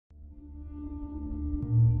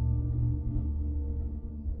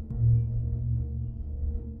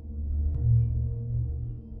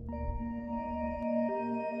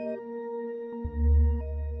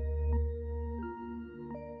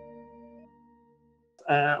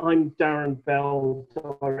I'm Darren Bell,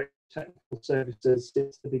 Director of Technical Services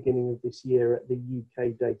since the beginning of this year at the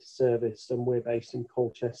UK Data Service, and we're based in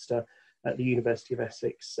Colchester at the University of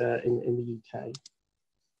Essex in the UK.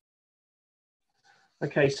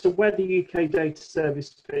 Okay, so where the UK Data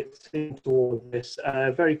Service fits into all of this,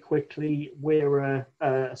 very quickly, we're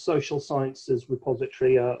a social sciences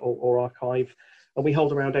repository or archive, and we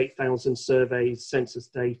hold around 8,000 surveys, census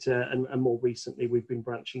data, and more recently we've been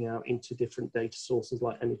branching out into different data sources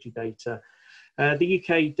like energy data. The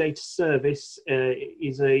UK Data Service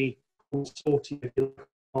is a consortium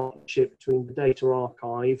partnership between the Data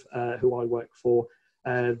Archive, who I work for,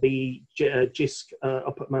 the GISC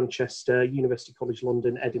up at Manchester, University College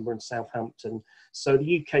London, Edinburgh and Southampton. So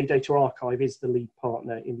the UK Data Archive is the lead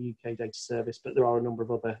partner in the UK Data Service, but there are a number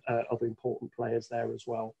of other important players there as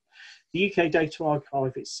well. The UK Data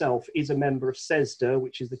Archive itself is a member of SSHOC,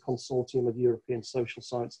 which is the Consortium of European Social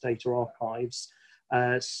Science Data Archives.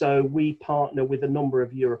 So we partner with a number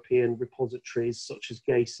of European repositories such as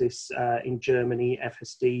GASIS in Germany,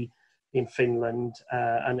 FSD in Finland,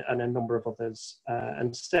 and a number of others.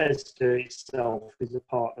 And SSHOC itself is a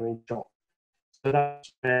partner in SSHOC. So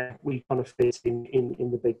that's where we kind of fit in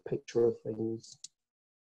the big picture of things.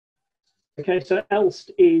 Okay, so ELSST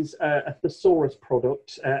is a Thesaurus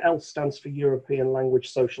product. ELSST stands for European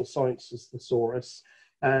Language Social Sciences Thesaurus.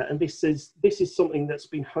 And this is something that's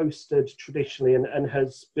been hosted traditionally and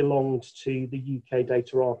has belonged to the UK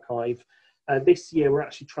Data Archive. This year, we're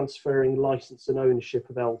actually transferring license and ownership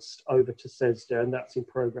of ELSST over to SSHOC, and that's in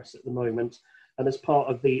progress at the moment. And as part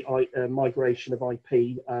of the migration of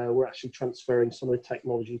IP, we're actually transferring some of the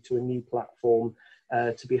technology to a new platform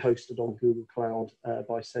to be hosted on Google Cloud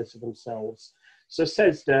by SSHOC themselves. So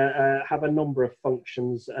SSHOC have a number of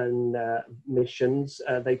functions and missions.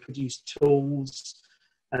 They produce tools,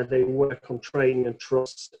 they work on training and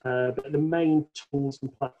trust, but the main tools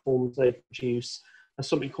and platforms they produce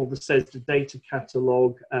something called the SSHOC Data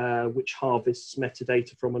Catalog, which harvests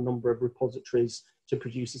metadata from a number of repositories to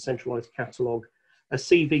produce a centralized catalog. A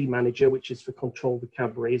CV Manager, which is for controlled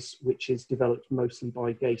vocabularies, which is developed mostly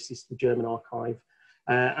by GASIS, the German archive.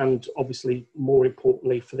 And obviously, more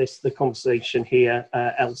importantly for the conversation here,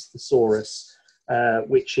 ELSST Thesaurus,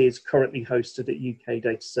 which is currently hosted at UK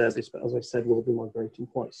Data Service, but as I said, we'll be migrating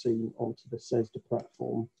quite soon onto the SSHOC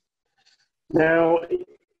platform. Now,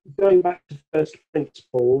 going back to first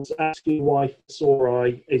principles, asking why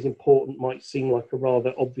thesauri is important might seem like a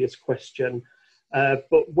rather obvious question,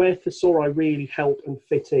 but where thesauri really help and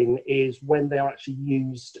fit in is when they are actually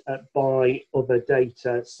used by other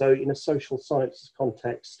data. So in a social sciences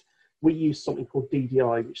context, we use something called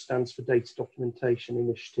DDI, which stands for Data Documentation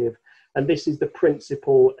Initiative. And this is the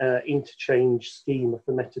principal interchange scheme of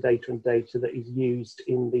the metadata and data that is used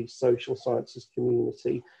in the social sciences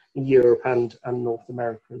community in Europe and North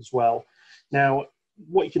America as well. Now,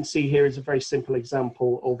 what you can see here is a very simple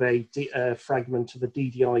example of a fragment of a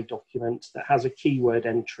DDI document that has a keyword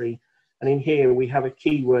entry. And in here, we have a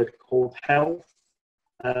keyword called health,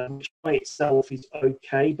 which by itself is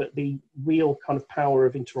okay, but the real kind of power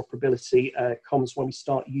of interoperability comes when we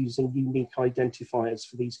start using unique identifiers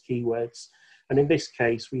for these keywords. And in this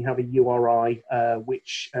case, we have a URI,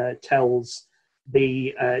 which tells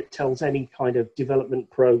any kind of development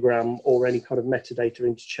program or any kind of metadata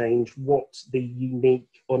interchange what the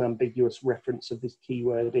unique, unambiguous reference of this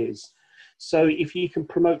keyword is. So if you can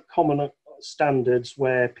promote common standards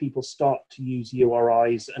where people start to use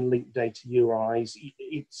URIs and link data URIs,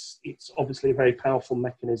 it's obviously a very powerful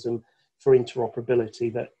mechanism for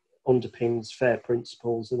interoperability that underpins fair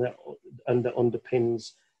principles and that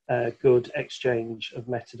underpins good exchange of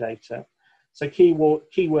metadata. So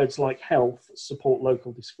keywords like health support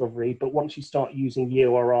local discovery, but once you start using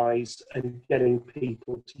URIs and getting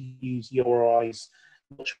people to use URIs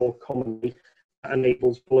much more commonly, that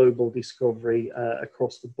enables global discovery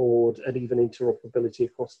across the board and even interoperability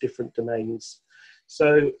across different domains.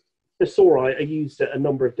 So thesauri are used at a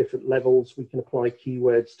number of different levels. We can apply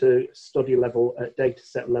keywords to study level, at data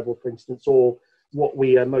set level, for instance, or what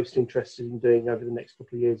we are most interested in doing over the next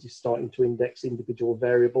couple of years is starting to index individual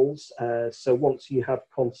variables. So once you have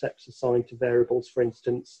concepts assigned to variables, for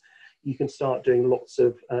instance, you can start doing lots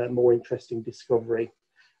of more interesting discovery.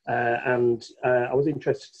 I was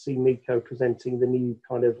interested to see Miko presenting the new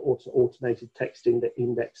kind of automated text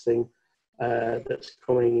indexing that's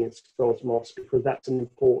coming in Skosmos, because that's an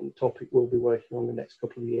important topic we'll be working on the next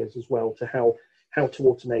couple of years as well, to how to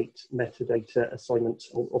automate metadata assignment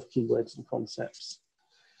of keywords and concepts.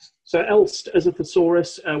 So ELSST as a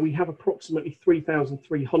thesaurus, we have approximately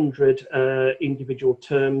 3,300 individual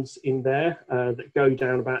terms in there that go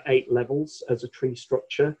down about 8 levels as a tree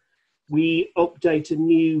structure. We update a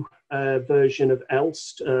new version of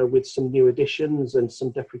ELSST with some new additions and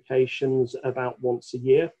some deprecations about once a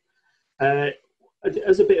year.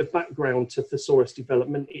 As a bit of background to Thesaurus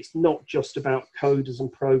development, it's not just about coders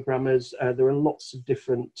and programmers. There are lots of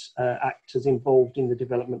different actors involved in the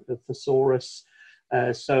development of Thesaurus.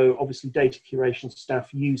 So obviously data curation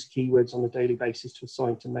staff use keywords on a daily basis to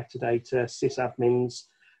assign to metadata, sysadmins.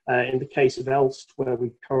 In the case of ELSST, where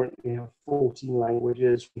we currently have 14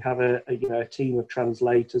 languages, we have a team of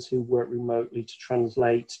translators who work remotely to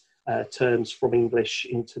translate terms from English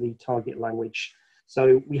into the target language.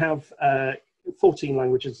 So we have 14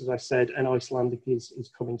 languages, as I said, and Icelandic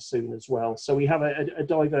is coming soon as well. So we have a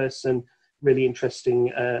diverse and really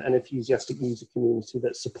interesting and enthusiastic user community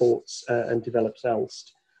that supports and develops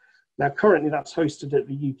ELSST. Now, currently that's hosted at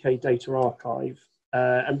the UK Data Archive,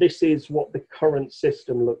 and this is what the current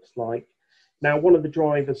system looks like. Now, one of the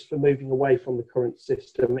drivers for moving away from the current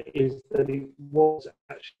system is that it was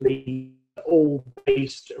actually all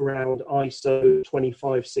based around ISO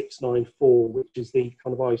 25694, which is the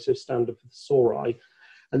kind of ISO standard for Thesauri.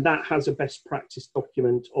 And that has a best practice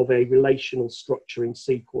document of a relational structure in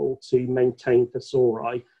SQL to maintain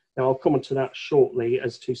Thesauri. Now, I'll come on to that shortly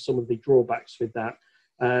as to some of the drawbacks with that.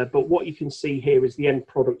 But what you can see here is the end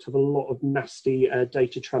product of a lot of nasty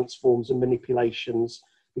data transforms and manipulations,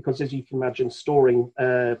 because as you can imagine, storing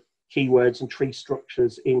keywords and tree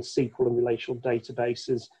structures in SQL and relational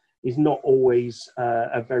databases is not always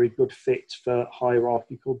a very good fit for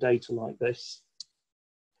hierarchical data like this.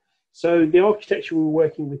 So the architecture we were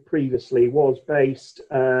working with previously was based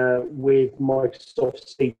with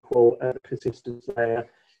Microsoft SQL at the persistence layer.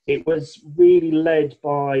 It was really led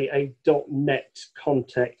by a .NET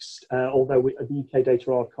context, although the UK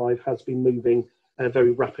Data Archive has been moving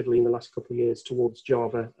very rapidly in the last couple of years towards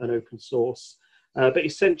Java and open source. But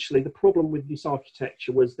essentially, the problem with this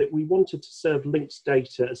architecture was that we wanted to serve linked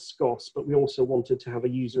data as SCOS, but we also wanted to have a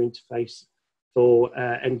user interface for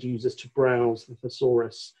end users to browse the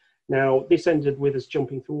Thesaurus. Now, this ended with us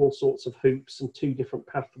jumping through all sorts of hoops and 2 different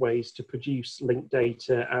pathways to produce linked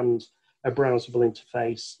data and a browsable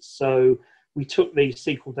interface. So we took the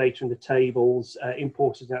SQL data in the tables,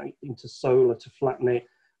 imported that into Solr to flatten it,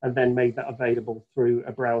 and then made that available through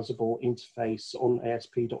a browsable interface on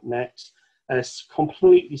ASP.NET.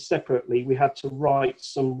 Completely separately, we had to write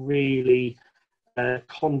some really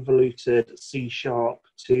convoluted C#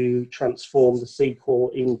 to transform the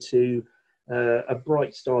SQL into a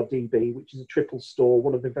Brightstar DB, which is a triple store,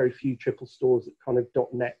 one of the very few triple stores that kind of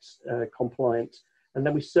 .NET compliant. And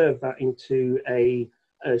then we served that into a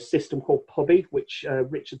system called Pubby, which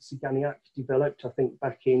Richard Siganiak developed, I think,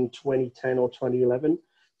 back in 2010 or 2011.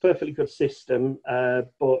 Perfectly good system,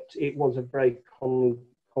 but it was a very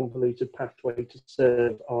convoluted pathway to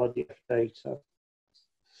serve RDF data.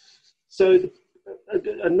 So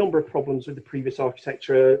a number of problems with the previous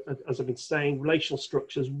architecture, as I've been saying. Relational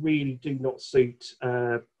structures really do not suit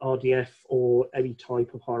RDF or any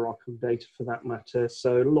type of hierarchical data for that matter.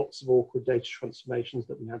 So lots of awkward data transformations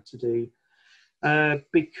that we had to do.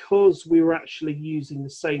 Because we were actually using the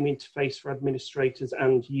same interface for administrators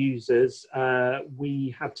and users,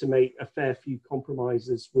 we had to make a fair few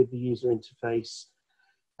compromises with the user interface.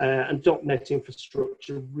 And .NET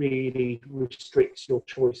infrastructure really restricts your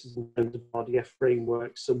choices in terms of RDF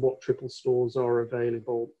frameworks and what triple stores are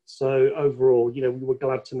available. So overall, we were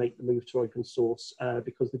glad to make the move to open source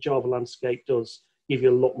because the Java landscape does give you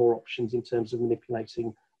a lot more options in terms of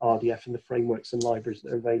manipulating RDF and the frameworks and libraries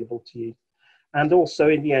that are available to you. And also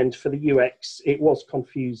in the end, for the UX, it was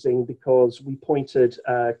confusing because we pointed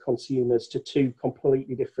consumers to 2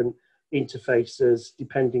 completely different interfaces,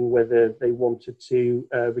 depending whether they wanted to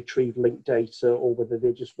retrieve linked data or whether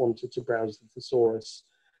they just wanted to browse the Thesaurus.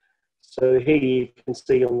 So here you can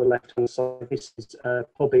see on the left-hand side, this is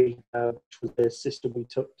Pubby, which was the system we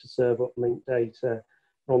took to serve up linked data.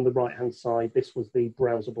 And on the right-hand side, this was the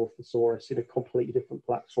browsable Thesaurus in a completely different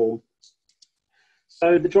platform.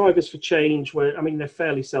 So the drivers for change were, they're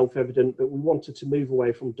fairly self-evident, but we wanted to move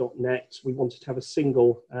away from .NET. We wanted to have a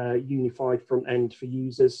single unified front end for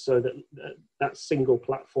users so that that single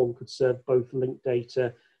platform could serve both linked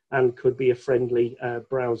data and could be a friendly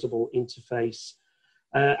browsable interface.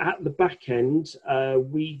 At the back end,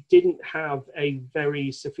 we didn't have a very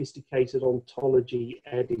sophisticated ontology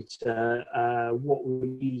editor. What we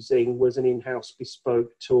were using was an in-house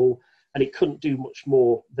bespoke tool, and it couldn't do much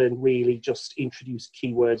more than really just introduce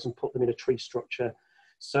keywords and put them in a tree structure.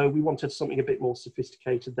 So we wanted something a bit more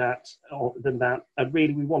sophisticated than that. And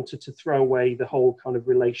really we wanted to throw away the whole kind of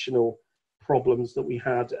relational problems that we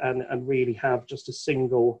had and really have just a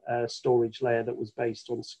single storage layer that was based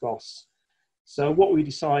on SCOS. So what we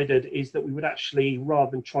decided is that we would actually,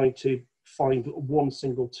 rather than trying to find one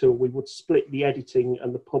single tool, we would split the editing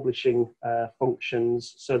and the publishing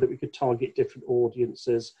functions so that we could target different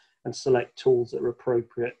audiences and select tools that are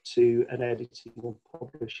appropriate to an editing and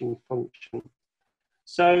publishing function.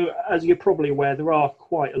 So as you're probably aware, there are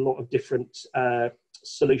quite a lot of different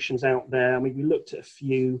solutions out there. I mean, we looked at a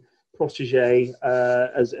few. Protégé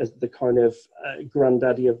as the kind of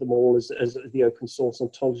granddaddy of them all as the open source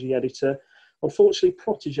ontology editor. Unfortunately,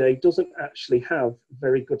 Protégé doesn't actually have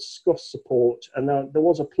very good SCOS support, and there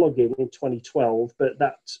was a plugin in 2012, but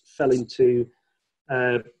that fell into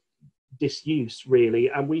disuse, really,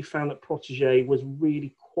 and we found that Protégé was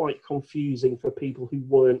really quite confusing for people who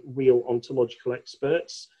weren't real ontological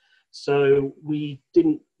experts. So we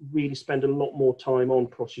didn't really spend a lot more time on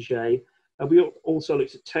Protégé. We also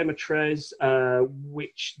looked at Témétrez,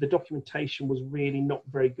 which the documentation was really not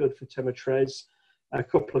very good for Témétrez. A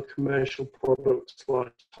couple of commercial products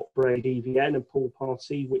like Top-Braid EVN and Pool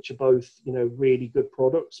Party, which are both, you know, really good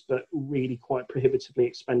products, but really quite prohibitively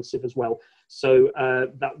expensive as well. So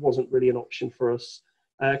that wasn't really an option for us.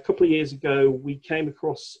 A couple of years ago, we came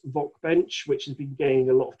across VocBench, which has been gaining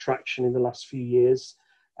a lot of traction in the last few years.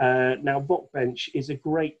 Now, VocBench is a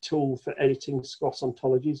great tool for editing SCOS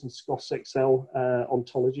ontologies and SCOS-XL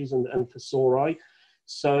ontologies and Thesauri.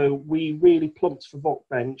 So we really plumped for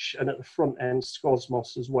VocBench, and at the front end,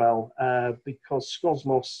 Skosmos as well, because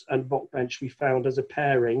Skosmos and VocBench we found as a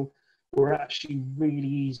pairing were actually really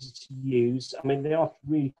easy to use. I mean, they are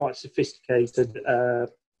really quite sophisticated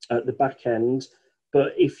at the back end,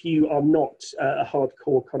 but if you are not a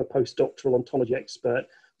hardcore kind of postdoctoral ontology expert,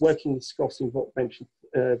 working with SCOS in VocBench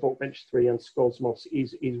 3 and Skosmos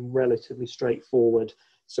is relatively straightforward.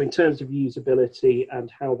 So in terms of usability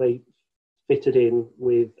and how they fitted in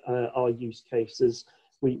with our use cases,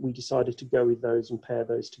 we decided to go with those and pair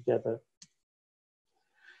those together.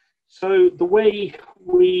 So the way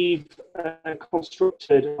we've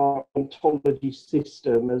constructed our ontology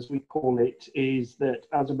system, as we call it, is that,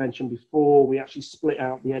 as I mentioned before, we actually split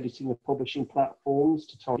out the editing and publishing platforms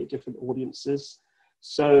to target different audiences.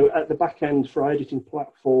 So at the back end for our editing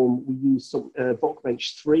platform, we use some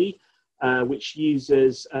VocBench 3, which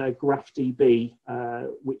uses GraphDB,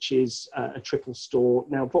 which is a triple store.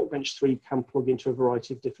 Now, VocBench 3 can plug into a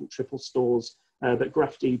variety of different triple stores, but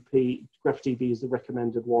GraphDB is the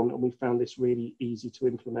recommended one, and we found this really easy to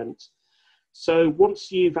implement. So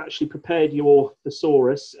once you've actually prepared your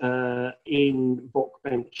Thesaurus in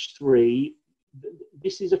VocBench 3,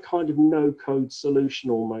 this is a kind of no-code solution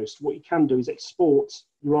almost. What you can do is export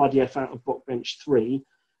your RDF out of VocBench 3,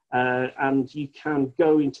 and you can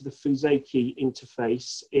go into the Fuseki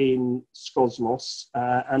interface in Skosmos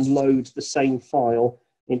and load the same file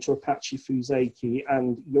into Apache Fuseki,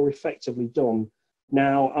 and you're effectively done.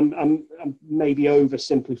 Now, I'm maybe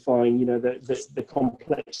oversimplifying, you know, the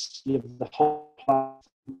complexity of the whole platform,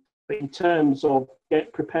 but in terms of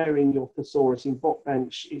preparing your Thesaurus in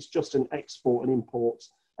VocBench, it's just an export and import.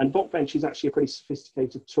 And VocBench is actually a pretty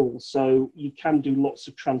sophisticated tool, so you can do lots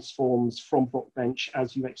of transforms from VocBench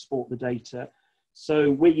as you export the data.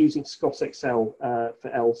 So we're using SCOS-XL for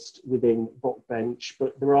ELSST within VocBench,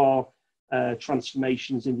 but there are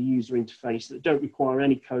transformations in the user interface that don't require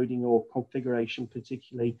any coding or configuration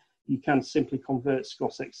particularly. You can simply convert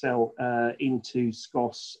SCOS-XL into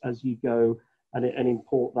SCOS as you go and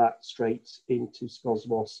import that straight into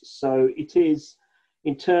Skosmos. So it is,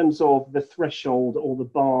 in terms of the threshold or the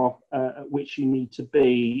bar at which you need to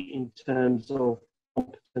be in terms of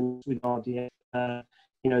competence with RDF,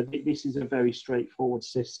 you know, this is a very straightforward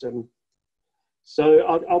system. So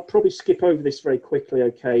I'll probably skip over this very quickly,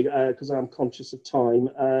 okay, because I'm conscious of time.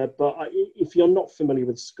 But if you're not familiar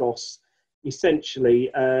with SCOS, essentially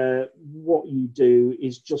what you do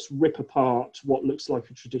is just rip apart what looks like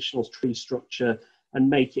a traditional tree structure and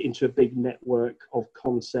make it into a big network of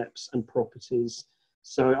concepts and properties.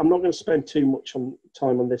 So I'm not going to spend too much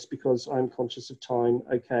time on this because I'm conscious of time,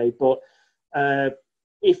 okay, but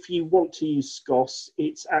if you want to use SCOS,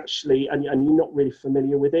 it's actually, and you're not really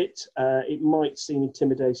familiar with it, it might seem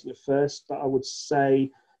intimidating at first, but I would say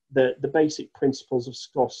that the basic principles of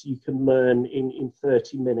SCOS you can learn in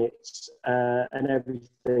 30 minutes and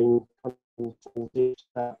everything falls into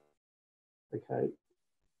that. Okay.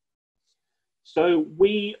 So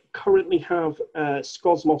we currently have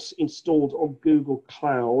Skosmos installed on Google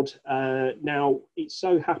Cloud. Now, it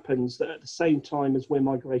so happens that at the same time as we're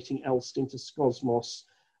migrating ELSST into Skosmos,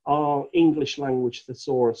 our English language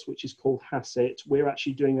thesaurus, which is called HASIT, we're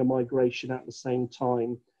actually doing a migration at the same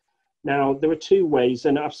time. Now, there are two ways,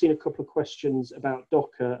 and I've seen a couple of questions about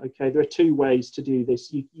Docker. Okay, there are two ways to do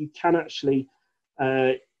this. You can actually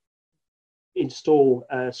install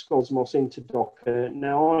Skosmos into Docker.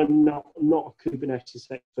 Now, I'm not a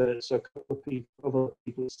Kubernetes expert, so a couple of other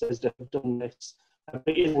people at SSHOC have done this. But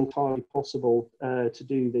it is entirely possible to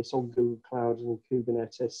do this on Google Cloud and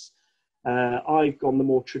Kubernetes. I've gone the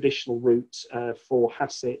more traditional route for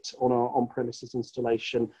HACCP on our on-premises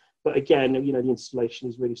installation. But again, the installation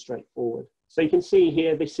is really straightforward. So you can see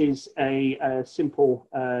here, this is a simple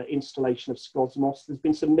installation of Skosmos. There's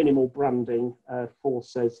been some minimal branding for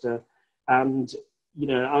SSHOC. And,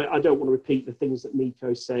 I don't want to repeat the things that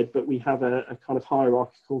Miko said, but we have a kind of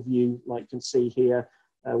hierarchical view, like you can see here,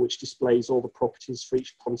 which displays all the properties for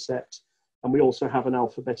each concept. And we also have an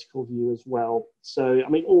alphabetical view as well. So,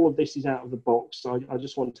 all of this is out of the box. I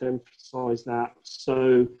just want to emphasize that.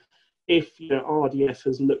 So if RDF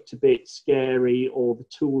has looked a bit scary, or the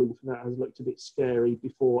tooling for that has looked a bit scary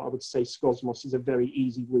before, I would say Skosmos is a very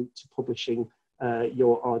easy route to publishing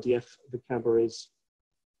your RDF vocabularies.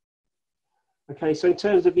 Okay, so in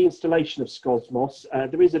terms of the installation of Skosmos,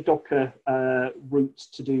 there is a Docker route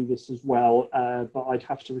to do this as well, but I'd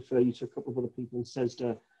have to refer you to a couple of other people in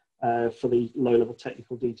SSHOC for the low-level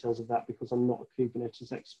technical details of that, because I'm not a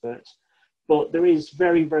Kubernetes expert. But there is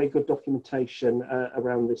very, very good documentation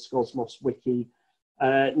around this Skosmos wiki.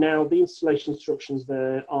 Now, the installation instructions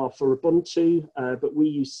there are for Ubuntu, but we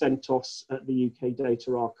use CentOS at the UK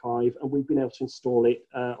Data Archive, and we've been able to install it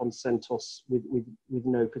on CentOS with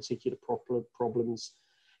no particular problems.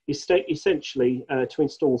 Essentially, to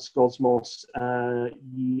install Skosmos,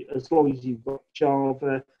 as long as you've got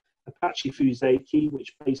Java, Apache Fuseki,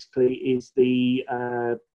 which basically is the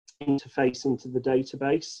interface into the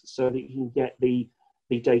database so that you can get the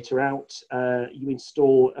data out. You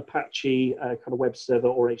install Apache kind of web server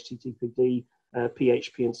or HTTPD,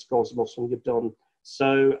 PHP and Skosmos when you're done.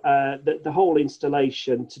 So the whole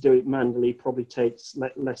installation, to do it manually, probably takes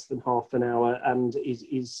less than half an hour and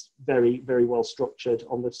is very, very well structured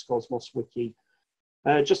on the Skosmos wiki.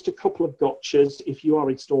 Just a couple of gotchas. If you are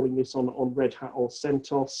installing this on Red Hat or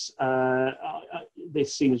CentOS,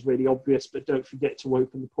 this seems really obvious, but don't forget to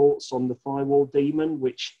open the ports on the firewall daemon,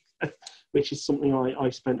 which is something I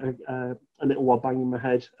spent a little while banging my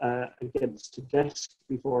head against a desk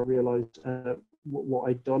before I realised what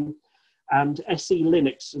I'd done. And SE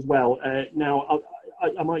Linux as well. Now,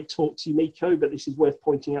 I might talk to you, Miko, but this is worth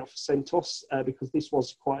pointing out for CentOS because this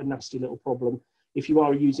was quite a nasty little problem. If you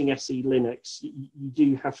are using SE Linux, you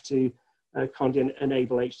do have to kind of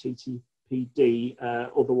enable HTTPD.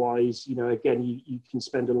 Otherwise, again, you can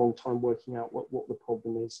spend a long time working out what the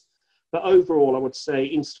problem is. But overall, I would say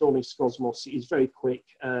installing Skosmos is very quick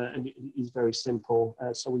and it is very simple.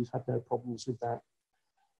 So we've had no problems with that.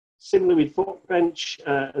 Similarly with VocBench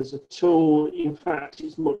as a tool, in fact,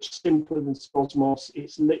 it's much simpler than Skosmos.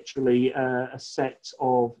 It's literally a set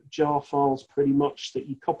of jar files pretty much that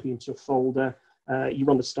you copy into a folder. You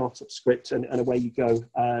run the startup script and away you go.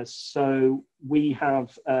 So we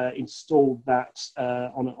have installed that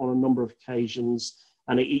on a number of occasions,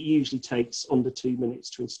 and it usually takes under 2 minutes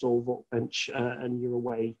to install VocBench and you're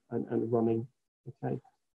away and running, okay.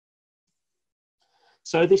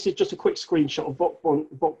 So this is just a quick screenshot of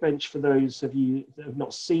VocBench for those of you that have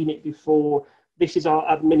not seen it before. This is our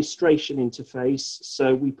administration interface.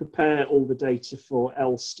 So we prepare all the data for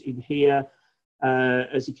ELSST in here.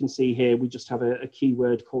 As you can see here, we just have a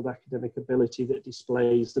keyword called academic ability that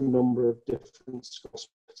displays the number of different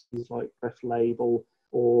properties like ref label,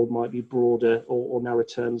 or might be broader or narrow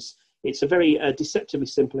terms. It's a very deceptively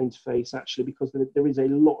simple interface, actually, because there is a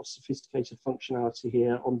lot of sophisticated functionality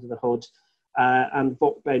here under the hood. And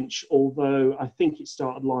VocBench, although I think it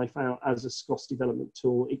started life out as a SCOS development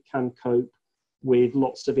tool, it can cope with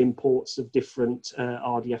lots of imports of different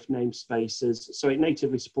RDF namespaces. So it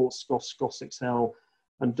natively supports SCOS, SCOSXL,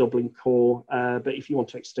 and Dublin Core. But if you want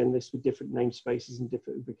to extend this with different namespaces and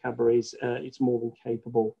different vocabularies, it's more than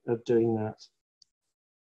capable of doing that.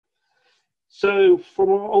 So from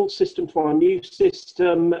our old system to our new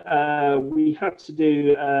system, we had to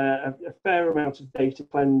do a fair amount of data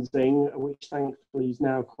cleansing, which thankfully is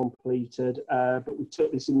now completed. But we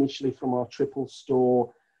took this initially from our triple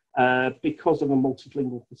store. Because of a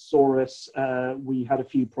multilingual thesaurus, we had a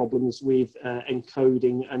few problems with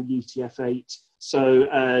encoding and UTF-8.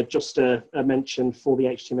 So just a mention for the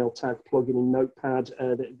HTML tag plugin in Notepad,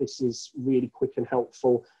 that this is really quick and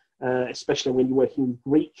helpful. Especially when you're working with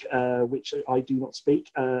Greek, which I do not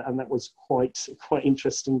speak, and that was quite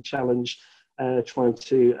interesting challenge, trying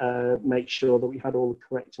to make sure that we had all the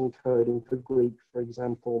correct encoding for Greek, for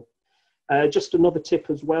example. Just another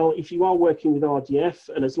tip as well, if you are working with RDF,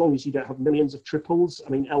 and as long as you don't have millions of triples,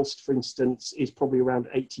 I mean, ELSST, for instance, is probably around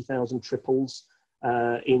 80,000 triples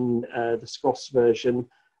in the SCOS version.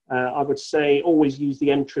 I would say always use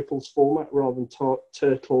the N-triples format rather than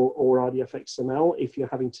Turtle or RDF XML. If you're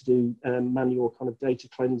having to do manual kind of data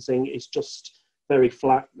cleansing, it's just very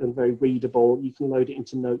flat and very readable. You can load it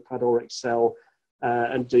into Notepad or Excel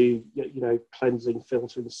and do, cleansing,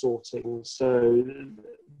 filtering, sorting. So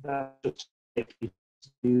that just makes you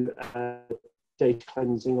do data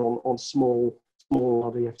cleansing on small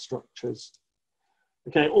RDF structures.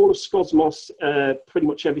 Okay, all of Skosmos, pretty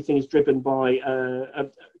much everything is driven by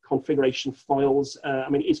configuration files. I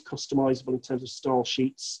mean, it is customizable in terms of style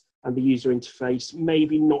sheets and the user interface,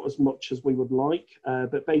 maybe not as much as we would like,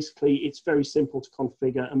 but basically it's very simple to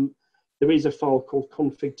configure. And there is a file called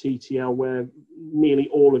config.ttl where nearly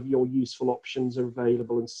all of your useful options are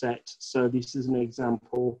available and set. So this is an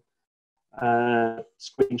example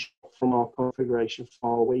screenshot from our configuration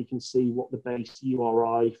file where you can see what the base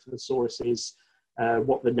URI for Thesaurus is,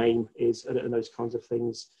 what the name is, and those kinds of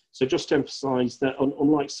things. So just to emphasize that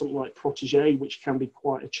unlike something like Protégé, which can be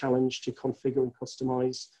quite a challenge to configure and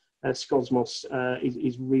customize, Skosmos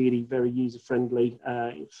is really very user-friendly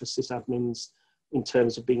for sysadmins in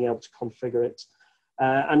terms of being able to configure it.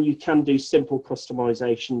 And you can do simple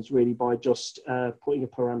customizations really by just putting a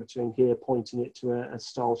parameter in here, pointing it to a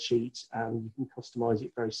style sheet, and you can customize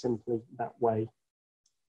it very simply that way.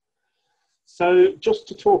 So just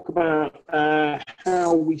to talk about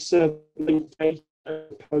how we serve linked data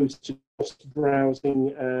as opposed to just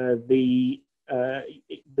browsing the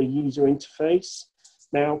user interface.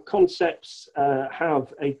 Now, concepts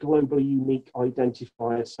have a globally unique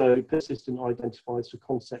identifier, so persistent identifiers for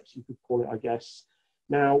concepts, you could call it, I guess.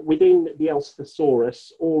 Now, within the ELSST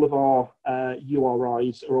Thesaurus, all of our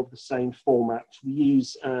URIs are of the same format. We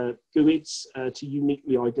use GUIDs to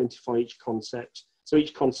uniquely identify each concept. So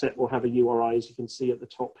each concept will have a URI, as you can see at the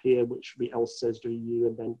top here, which will be ELSST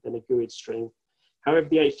and then a GUID string. However,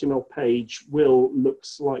 the HTML page will look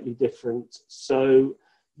slightly different. So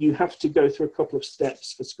you have to go through a couple of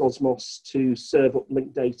steps for Skosmos to serve up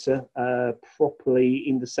linked data properly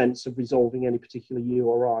in the sense of resolving any particular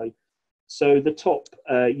URI. So the top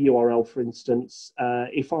URL, for instance,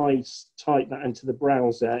 if I type that into the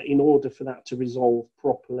browser, in order for that to resolve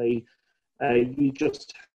properly, you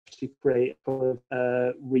just have to create a couple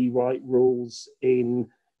of rewrite rules in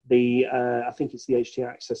the, I think it's the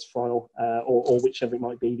htaccess file, or whichever it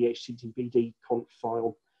might be, the httpd conf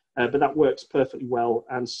file. But that works perfectly well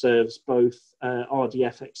and serves both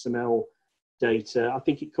RDF XML data. I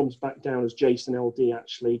think it comes back down as JSON LD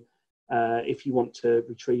actually, if you want to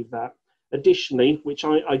retrieve that. Additionally, which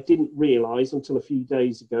I didn't realize until a few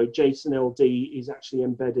days ago, JSON LD is actually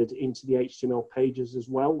embedded into the HTML pages as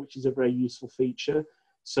well, which is a very useful feature.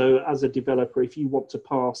 So as a developer, if you want to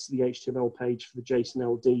parse the HTML page for the JSON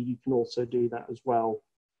LD, you can also do that as well.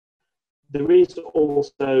 There is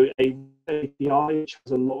also a API which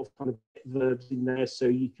has a lot of kind of verbs in there, so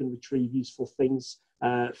you can retrieve useful things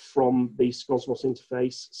from the Skosmos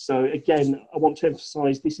interface. So again, I want to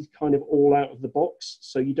emphasize this is kind of all out of the box,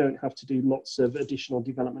 so you don't have to do lots of additional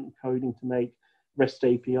development and coding to make REST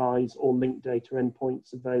APIs or linked data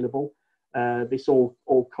endpoints available. This all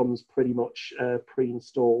comes pretty much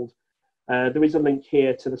pre-installed. There is a link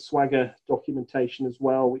here to the Swagger documentation as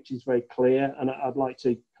well, which is very clear, and I'd like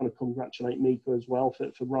to kind of congratulate Mika as well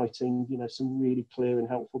for writing, some really clear and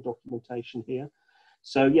helpful documentation here.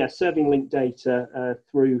 So yeah, serving linked data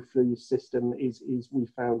through your system is we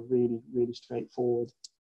found really straightforward.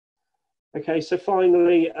 Okay, so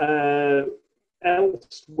finally,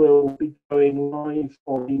 ELSST will be going live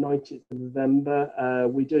on the 19th of November.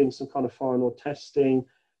 We're doing some kind of final testing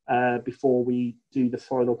before we do the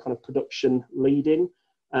final kind of production lead-in.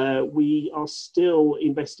 We are still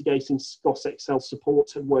investigating SCOS-XL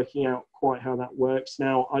support and working out quite how that works.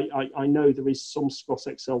 Now, I know there is some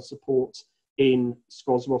SCOS-XL support in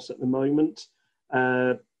Skosmos at the moment.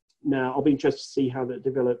 Now, I'll be interested to see how that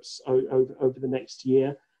develops over the next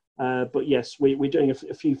year. But yes, we're doing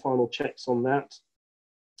a few final checks on that.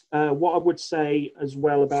 What I would say as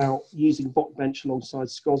well about using VocBench alongside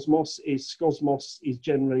Skosmos is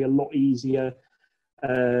generally a lot easier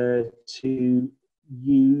to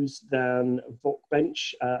use than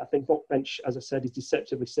VocBench. I think VocBench, as I said, is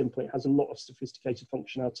deceptively simple. It has a lot of sophisticated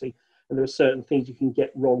functionality, and there are certain things you can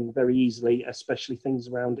get wrong very easily, especially things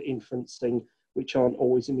around inferencing, which aren't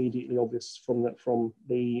always immediately obvious from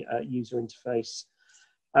the user interface.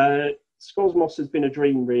 Skosmos has been a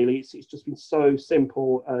dream, really. It's just been so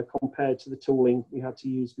simple compared to the tooling we had to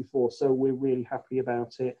use before, so we're really happy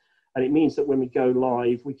about it. And it means that when we go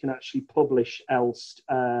live, we can actually publish ELSST,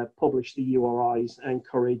 publish the URIs, and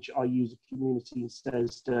encourage our user community instead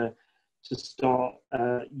to to start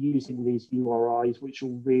using these URIs, which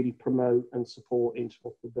will really promote and support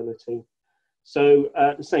interoperability. So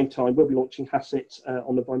at the same time, we'll be launching HACCP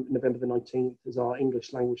on November the 19th as our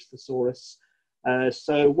English language thesaurus.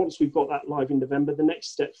 So once we've got that live in November, the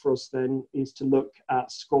next step for us then is to look at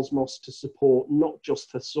Skosmos to support not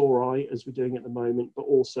just thesauri, as we're doing at the moment, but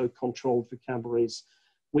also controlled vocabularies,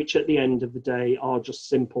 which at the end of the day are just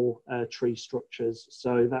simple tree structures.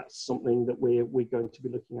 So that's something that we're going to be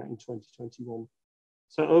looking at in 2021.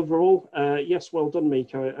 So overall, yes, well done,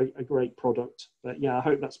 Miko, a great product. But yeah, I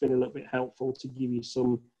hope that's been a little bit helpful to give you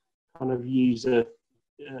some kind of user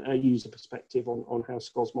perspective on how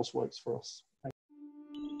Skosmos works for us.